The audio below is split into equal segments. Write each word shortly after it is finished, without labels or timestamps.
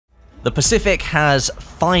The Pacific has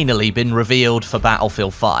finally been revealed for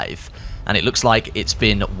Battlefield 5, and it looks like it's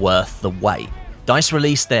been worth the wait. DICE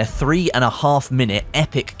released their 3.5-minute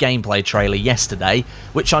epic gameplay trailer yesterday,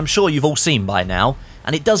 which I'm sure you've all seen by now,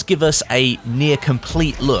 and it does give us a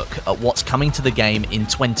near-complete look at what's coming to the game in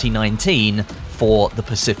 2019 for the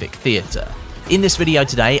Pacific Theater. In this video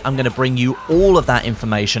today, I'm going to bring you all of that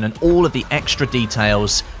information and all of the extra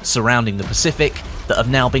details surrounding the Pacific that have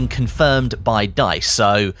now been confirmed by DICE.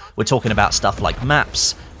 So we're talking about stuff like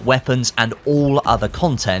maps, weapons, and all other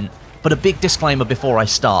content. But a big disclaimer before I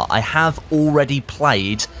start, I have already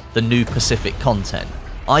played the new Pacific content.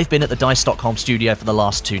 I've been at the DICE.com studio for the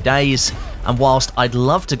last 2 days, and whilst I'd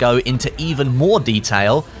love to go into even more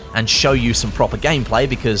detail and show you some proper gameplay,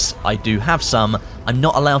 because I do have some, I'm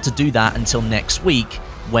not allowed to do that until next week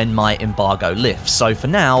when my embargo lifts. So for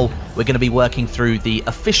now, we're going to be working through the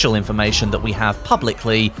official information that we have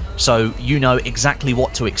publicly, so you know exactly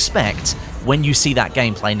what to expect when you see that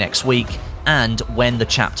gameplay next week and when the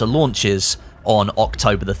chapter launches on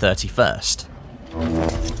October the 31st.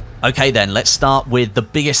 Okay then, let's start with the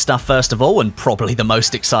biggest stuff first of all, and probably the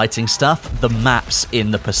most exciting stuff, the maps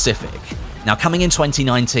in the Pacific. Now coming in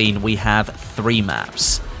 2019, we have 3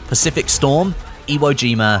 maps: Pacific Storm, Iwo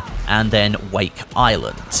Jima, and then Wake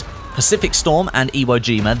Island. Pacific Storm and Iwo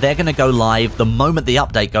Jima, they're going to go live the moment the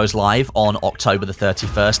update goes live on October the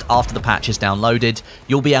 31st. After the patch is downloaded,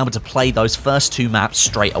 you'll be able to play those first 2 maps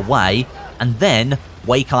straight away, and then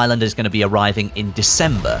Wake Island is going to be arriving in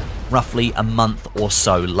December, roughly a month or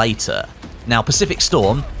so later. Now, Pacific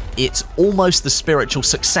Storm, it's almost the spiritual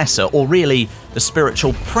successor, or really the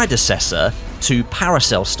spiritual predecessor to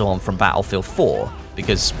Paracel Storm from Battlefield 4,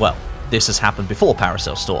 because, well, this has happened before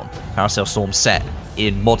Paracel Storm. Paracel Storm set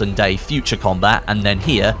in modern-day future combat, and then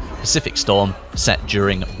here, Pacific Storm set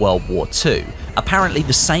during World War II. Apparently,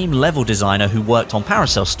 the same level designer who worked on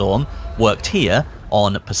Paracel Storm worked here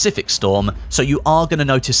on Pacific Storm, so you are going to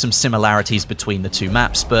notice some similarities between the 2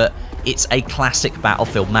 maps, but it's a classic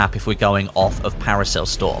Battlefield map if we're going off of Paracel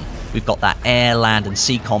Storm. We've got that air, land, and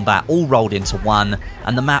sea combat all rolled into one,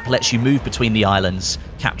 and the map lets you move between the islands,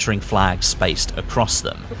 capturing flags spaced across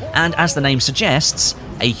them. And as the name suggests,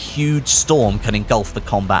 a huge storm can engulf the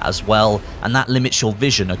combat as well, and that limits your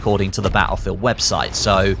vision according to the Battlefield website,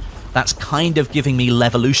 so that's kind of giving me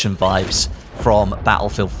Levolution vibes from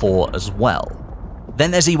Battlefield 4 as well.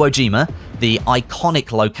 Then there's Iwo Jima, the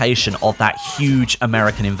iconic location of that huge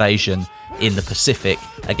American invasion in the Pacific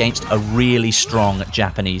against a really strong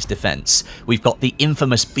Japanese defense. We've got the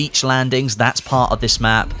infamous beach landings, that's part of this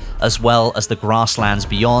map, as well as the grasslands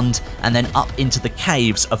beyond, and then up into the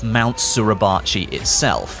caves of Mount Suribachi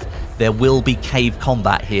itself. There will be cave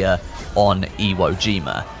combat here on Iwo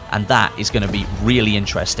Jima, and that is going to be really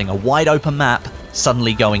interesting. A wide open map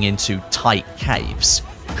suddenly going into tight caves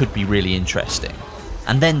could be really interesting.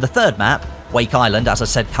 And then the third map, Wake Island, as I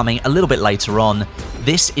said, coming a little bit later on.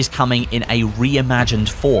 This is coming in a reimagined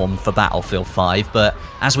form for Battlefield 5, but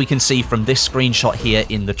as we can see from this screenshot here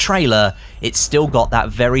in the trailer, it's still got that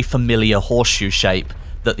very familiar horseshoe shape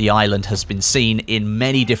that the island has been seen in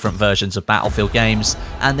many different versions of Battlefield games,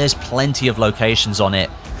 and there's plenty of locations on it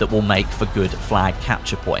that will make for good flag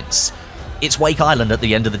capture points. It's Wake Island at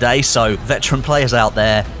the end of the day, so veteran players out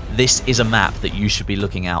there, this is a map that you should be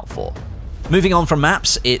looking out for. Moving on from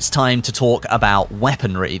maps, it's time to talk about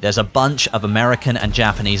weaponry. There's a bunch of American and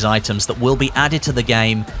Japanese items that will be added to the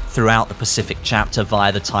game throughout the Pacific chapter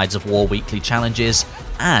via the Tides of War weekly challenges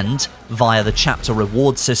and via the chapter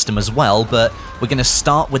reward system as well, but we're going to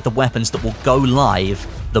start with the weapons that will go live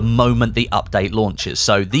the moment the update launches.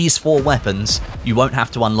 So these 4 weapons, you won't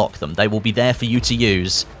have to unlock them. They will be there for you to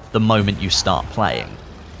use the moment you start playing.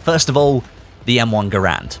 First of all, the M1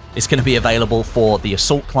 Garand. It's going to be available for the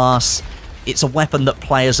Assault class. It's a weapon that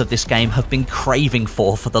players of this game have been craving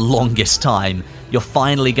for the longest time. You're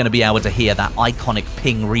finally going to be able to hear that iconic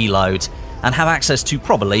ping reload and have access to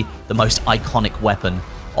probably the most iconic weapon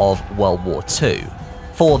of World War II.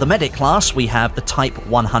 For the medic class, we have the Type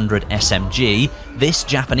 100 SMG. This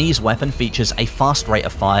Japanese weapon features a fast rate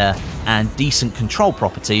of fire and decent control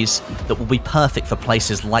properties that will be perfect for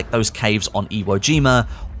places like those caves on Iwo Jima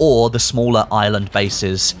or the smaller island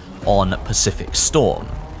bases on Pacific Storm.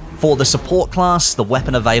 For the support class, the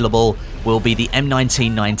weapon available will be the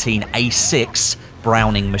M1919A6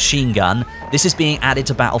 Browning machine gun. This is being added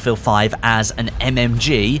to Battlefield 5 as an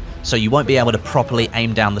MMG, so you won't be able to properly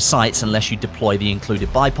aim down the sights unless you deploy the included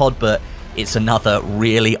bipod, but it's another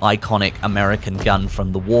really iconic American gun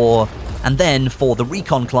from the war. And then for the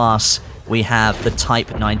recon class, we have the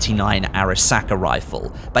Type 99 Arisaka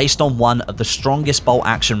rifle. Based on one of the strongest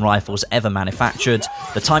bolt-action rifles ever manufactured,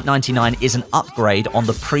 the Type 99 is an upgrade on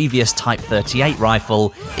the previous Type 38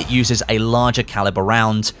 rifle. It uses a larger caliber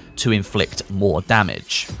round to inflict more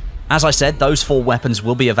damage. As I said, those 4 weapons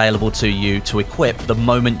will be available to you to equip the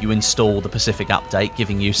moment you install the Pacific Update,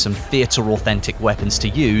 giving you some theater-authentic weapons to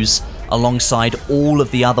use, alongside all of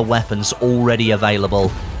the other weapons already available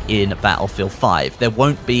in Battlefield 5. There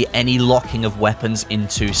won't be any locking of weapons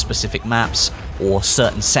into specific maps or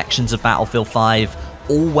certain sections of Battlefield 5.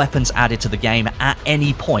 All weapons added to the game at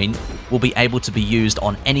any point will be able to be used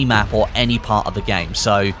on any map or any part of the game,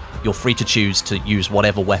 so you're free to choose to use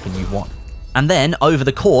whatever weapon you want. And then, over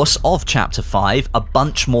the course of Chapter 5, a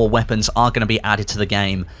bunch more weapons are going to be added to the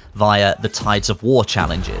game via the Tides of War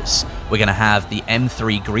challenges. We're going to have the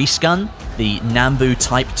M3 Grease Gun, the Nambu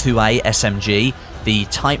Type 2A SMG, the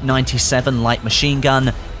Type 97 Light Machine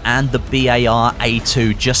Gun, and the BAR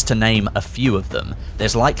A2, just to name a few of them.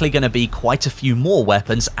 There's likely going to be quite a few more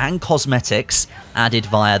weapons and cosmetics added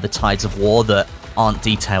via the Tides of War that aren't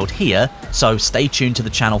detailed here, so stay tuned to the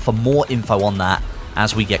channel for more info on that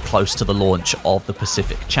as we get close to the launch of the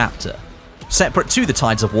Pacific chapter. Separate to the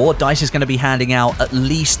Tides of War, DICE is going to be handing out at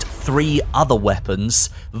least 3 other weapons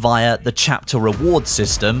via the chapter reward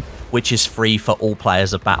system, which is free for all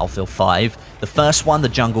players of Battlefield 5. The first one, the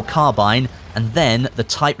Jungle Carbine, and then the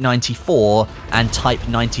Type 94 and Type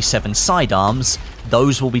 97 sidearms.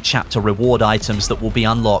 Those will be chapter reward items that will be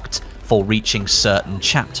unlocked for reaching certain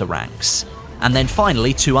chapter ranks. And then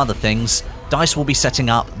finally, 2 other things. DICE will be setting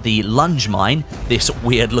up the Lunge Mine, this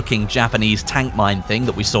weird-looking Japanese tank mine thing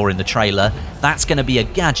that we saw in the trailer. That's going to be a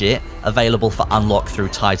gadget available for unlock through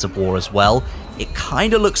Tides of War as well. It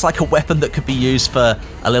kind of looks like a weapon that could be used for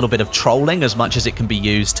a little bit of trolling as much as it can be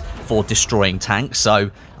used for destroying tanks,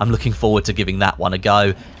 so I'm looking forward to giving that one a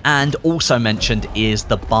go. And also mentioned is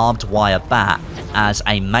the Barbed Wire Bat as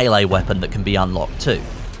a melee weapon that can be unlocked too.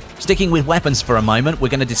 Sticking with weapons for a moment, we're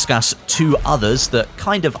going to discuss 2 others that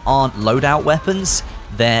kind of aren't loadout weapons.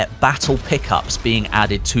 They're battle pickups being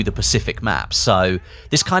added to the Pacific map. So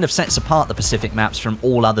this kind of sets apart the Pacific maps from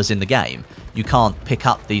all others in the game. You can't pick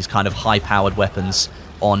up these kind of high-powered weapons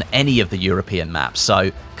on any of the European maps,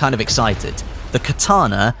 so kind of excited. The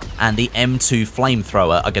Katana and the M2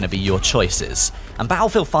 Flamethrower are going to be your choices. And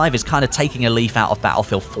Battlefield 5 is kind of taking a leaf out of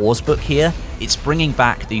Battlefield 4's book here. It's bringing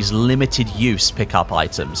back these limited use pickup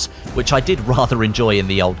items, which I did rather enjoy in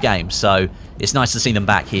the old game, so it's nice to see them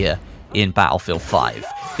back here in Battlefield 5.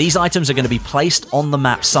 These items are going to be placed on the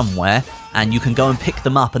map somewhere, and you can go and pick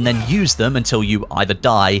them up and then use them until you either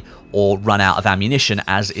die or run out of ammunition,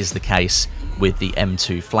 as is the case with the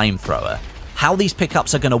M2 Flamethrower. How these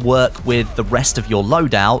pickups are going to work with the rest of your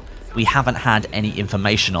loadout, we haven't had any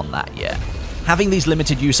information on that yet. Having these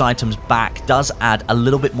limited use items back does add a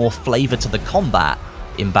little bit more flavour to the combat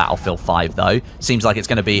in Battlefield 5 though. Seems like it's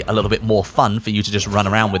going to be a little bit more fun for you to just run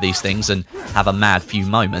around with these things and have a mad few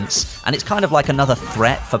moments, and it's kind of like another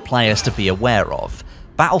threat for players to be aware of.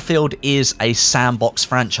 Battlefield is a sandbox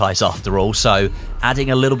franchise after all, so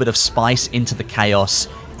adding a little bit of spice into the chaos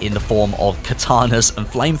in the form of katanas and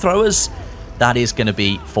flamethrowers, that is going to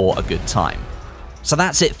be for a good time. So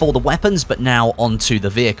that's it for the weapons, but now onto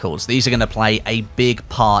the vehicles. These are going to play a big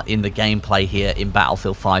part in the gameplay here in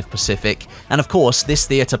Battlefield 5 Pacific, and of course this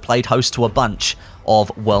theatre played host to a bunch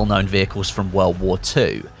of well-known vehicles from World War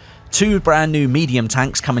II. 2 brand new medium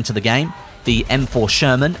tanks come into the game, the M4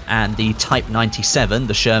 Sherman and the Type 97,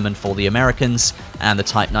 the Sherman for the Americans and the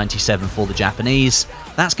Type 97 for the Japanese.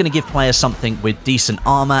 That's going to give players something with decent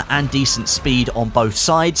armour and decent speed on both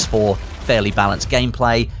sides for fairly balanced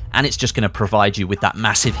gameplay, and it's just going to provide you with that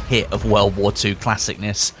massive hit of World War II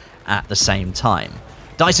classicness at the same time.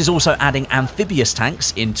 DICE is also adding amphibious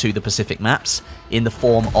tanks into the Pacific maps in the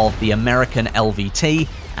form of the American LVT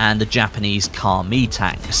and the Japanese Ka-Mi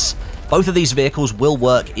tanks. Both of these vehicles will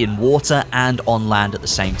work in water and on land at the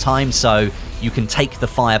same time, so you can take the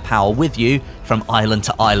firepower with you from island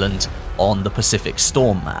to island on the Pacific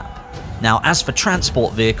Storm map. Now, as for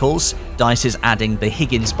transport vehicles, DICE is adding the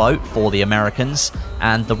Higgins boat for the Americans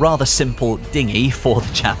and the rather simple dinghy for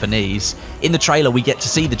the Japanese. In the trailer, we get to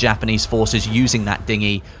see the Japanese forces using that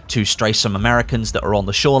dinghy to stray some Americans that are on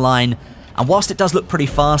the shoreline. And whilst it does look pretty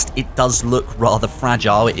fast, it does look rather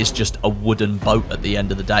fragile. It is just a wooden boat at the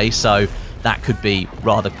end of the day, so that could be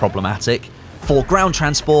rather problematic. For ground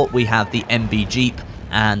transport, we have the MB Jeep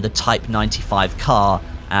and the Type 95 car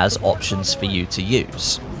as options for you to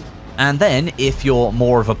use. And then, if you're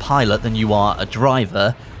more of a pilot than you are a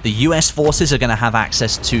driver, The US forces are going to have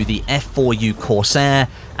access to the F-4U Corsair,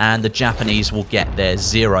 and the Japanese will get their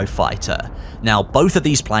Zero fighter. Now, both of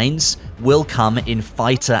these planes will come in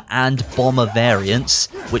fighter and bomber variants,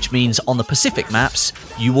 which means on the Pacific maps,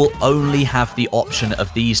 you will only have the option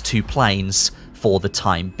of these two planes for the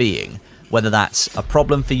time being. Whether that's a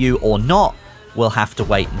problem for you or not, we'll have to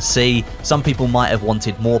wait and see. Some people might have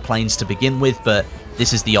wanted more planes to begin with, but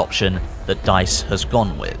this is the option that DICE has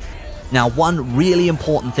gone with. Now, one really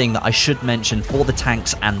important thing that I should mention for the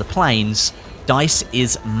tanks and the planes, DICE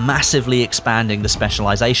is massively expanding the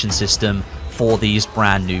specialization system for these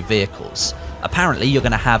brand new vehicles. Apparently, you're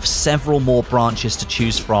going to have several more branches to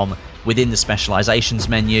choose from within the specializations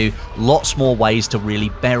menu, lots more ways to really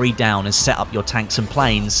bury down and set up your tanks and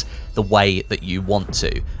planes the way that you want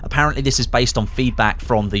to. Apparently this is based on feedback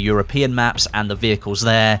from the European maps and the vehicles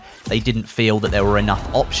there. They didn't feel that there were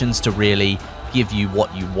enough options to really give you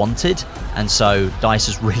what you wanted, and so DICE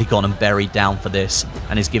has really gone and buried down for this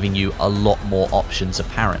and is giving you a lot more options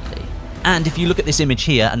apparently. And if you look at this image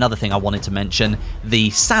here, another thing I wanted to mention, the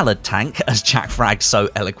salad tank, as Jack Frag so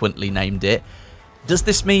eloquently named it. Does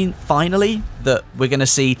this mean, finally, that we're going to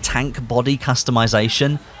see tank body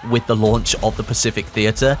customization with the launch of the Pacific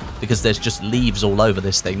Theater? Because there's just leaves all over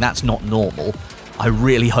this thing. That's not normal. I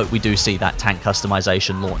really hope we do see that tank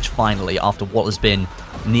customization launch finally, after what has been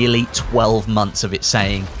nearly 12 months of it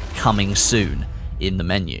saying coming soon in the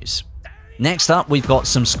menus. Next up, we've got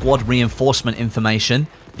some squad reinforcement information.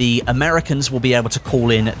 The Americans will be able to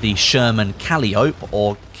call in the Sherman Calliope,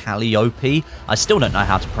 or Calliope. I still don't know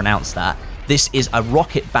how to pronounce that. This is a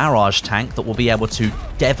rocket barrage tank that will be able to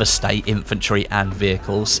devastate infantry and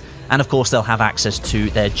vehicles. And of course, they'll have access to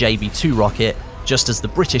their JB-2 rocket, just as the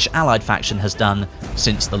British Allied faction has done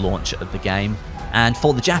since the launch of the game. And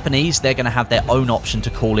for the Japanese, they're going to have their own option to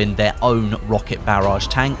call in their own rocket barrage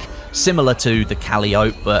tank, similar to the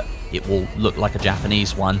Calliope, but it will look like a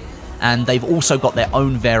Japanese one. And they've also got their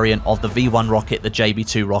own variant of the V1 rocket, the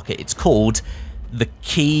JB-2 rocket. It's called the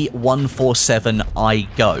Key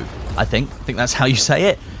 147I Go, I think that's how you say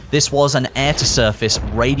it. This was an air-to-surface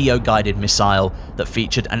radio-guided missile that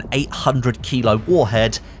featured an 800-kilo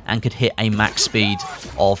warhead and could hit a max speed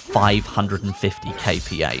of 550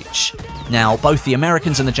 kph. Now, both the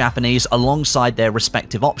Americans and the Japanese, alongside their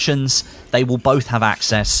respective options, they will both have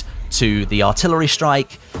access to the artillery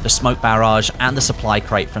strike, the smoke barrage, and the supply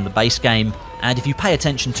crate from the base game. And if you pay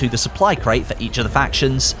attention to the supply crate for each of the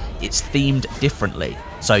factions, it's themed differently,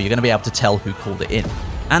 so you're going to be able to tell who called it in.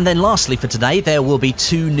 And then lastly for today, there will be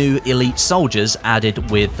 2 new elite soldiers added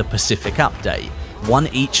with the Pacific update, one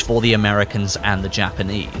each for the Americans and the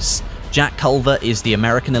Japanese. Jack Culver is the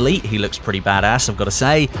American elite, he looks pretty badass, I've got to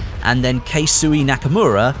say, and then Keisui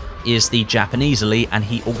Nakamura is the Japanese elite, and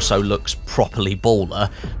he also looks properly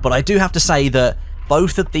baller. But I do have to say that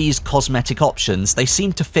both of these cosmetic options, they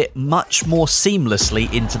seem to fit much more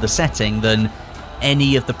seamlessly into the setting than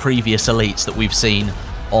any of the previous elites that we've seen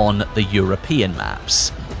on the European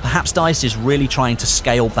maps. Perhaps DICE is really trying to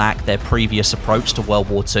scale back their previous approach to World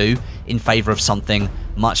War II in favour of something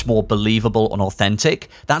much more believable and authentic.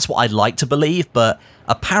 That's what I'd like to believe, but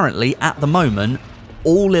apparently at the moment,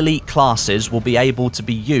 all elite classes will be able to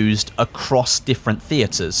be used across different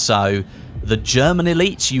theatres. So the German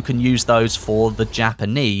elites, you can use those for the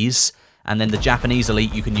Japanese, and then the Japanese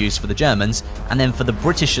elite you can use for the Germans, and then for the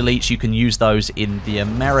British elites you can use those in the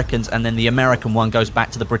Americans, and then the American one goes back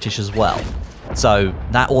to the British as well. So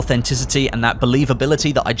that authenticity and that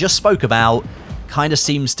believability that I just spoke about kind of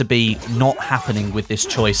seems to be not happening with this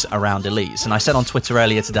choice around elites. And I said on Twitter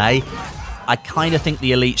earlier today, I kind of think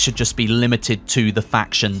the elites should just be limited to the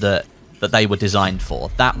faction that they were designed for.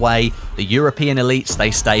 That way, the European elites,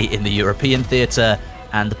 they stay in the European theatre,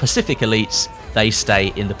 and the Pacific elites, they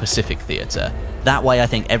stay in the Pacific theatre. That way, I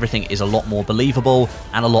think everything is a lot more believable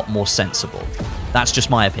and a lot more sensible. That's just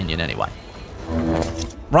my opinion anyway.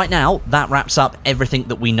 Right now, that wraps up everything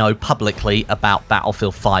that we know publicly about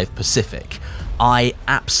Battlefield 5 Pacific. I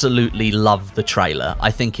absolutely love the trailer.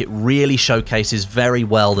 I think it really showcases very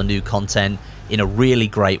well the new content in a really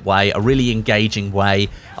great way, a really engaging way.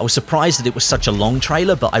 I was surprised that it was such a long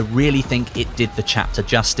trailer, but I really think it did the chapter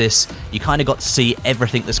justice. You kind of got to see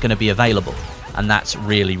everything that's going to be available, and that's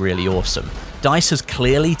really, really awesome. DICE has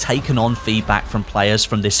clearly taken on feedback from players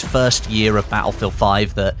from this first year of Battlefield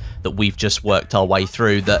 5 that we've just worked our way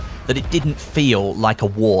through, that it didn't feel like a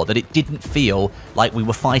war, that it didn't feel like we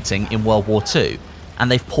were fighting in World War II.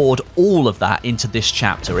 And they've poured all of that into this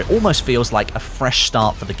chapter. It almost feels like a fresh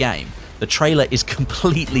start for the game. The trailer is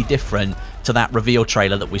completely different to that reveal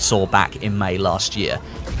trailer that we saw back in May last year.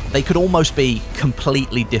 They could almost be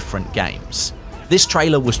completely different games. This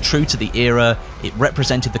trailer was true to the era, it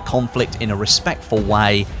represented the conflict in a respectful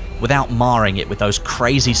way, without marring it with those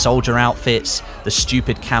crazy soldier outfits, the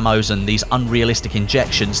stupid camos and these unrealistic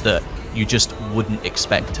injections that you just wouldn't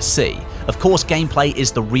expect to see. Of course, gameplay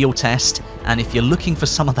is the real test, and if you're looking for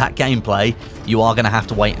some of that gameplay, you are going to have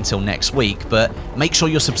to wait until next week, but make sure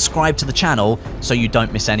you're subscribed to the channel so you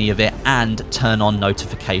don't miss any of it, and turn on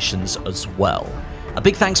notifications as well. A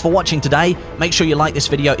big thanks for watching today. Make sure you like this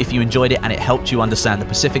video if you enjoyed it and it helped you understand the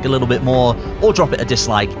Pacific a little bit more, or drop it a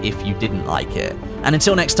dislike if you didn't like it. And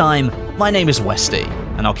until next time, my name is Westie,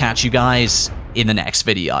 and I'll catch you guys in the next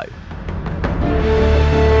video.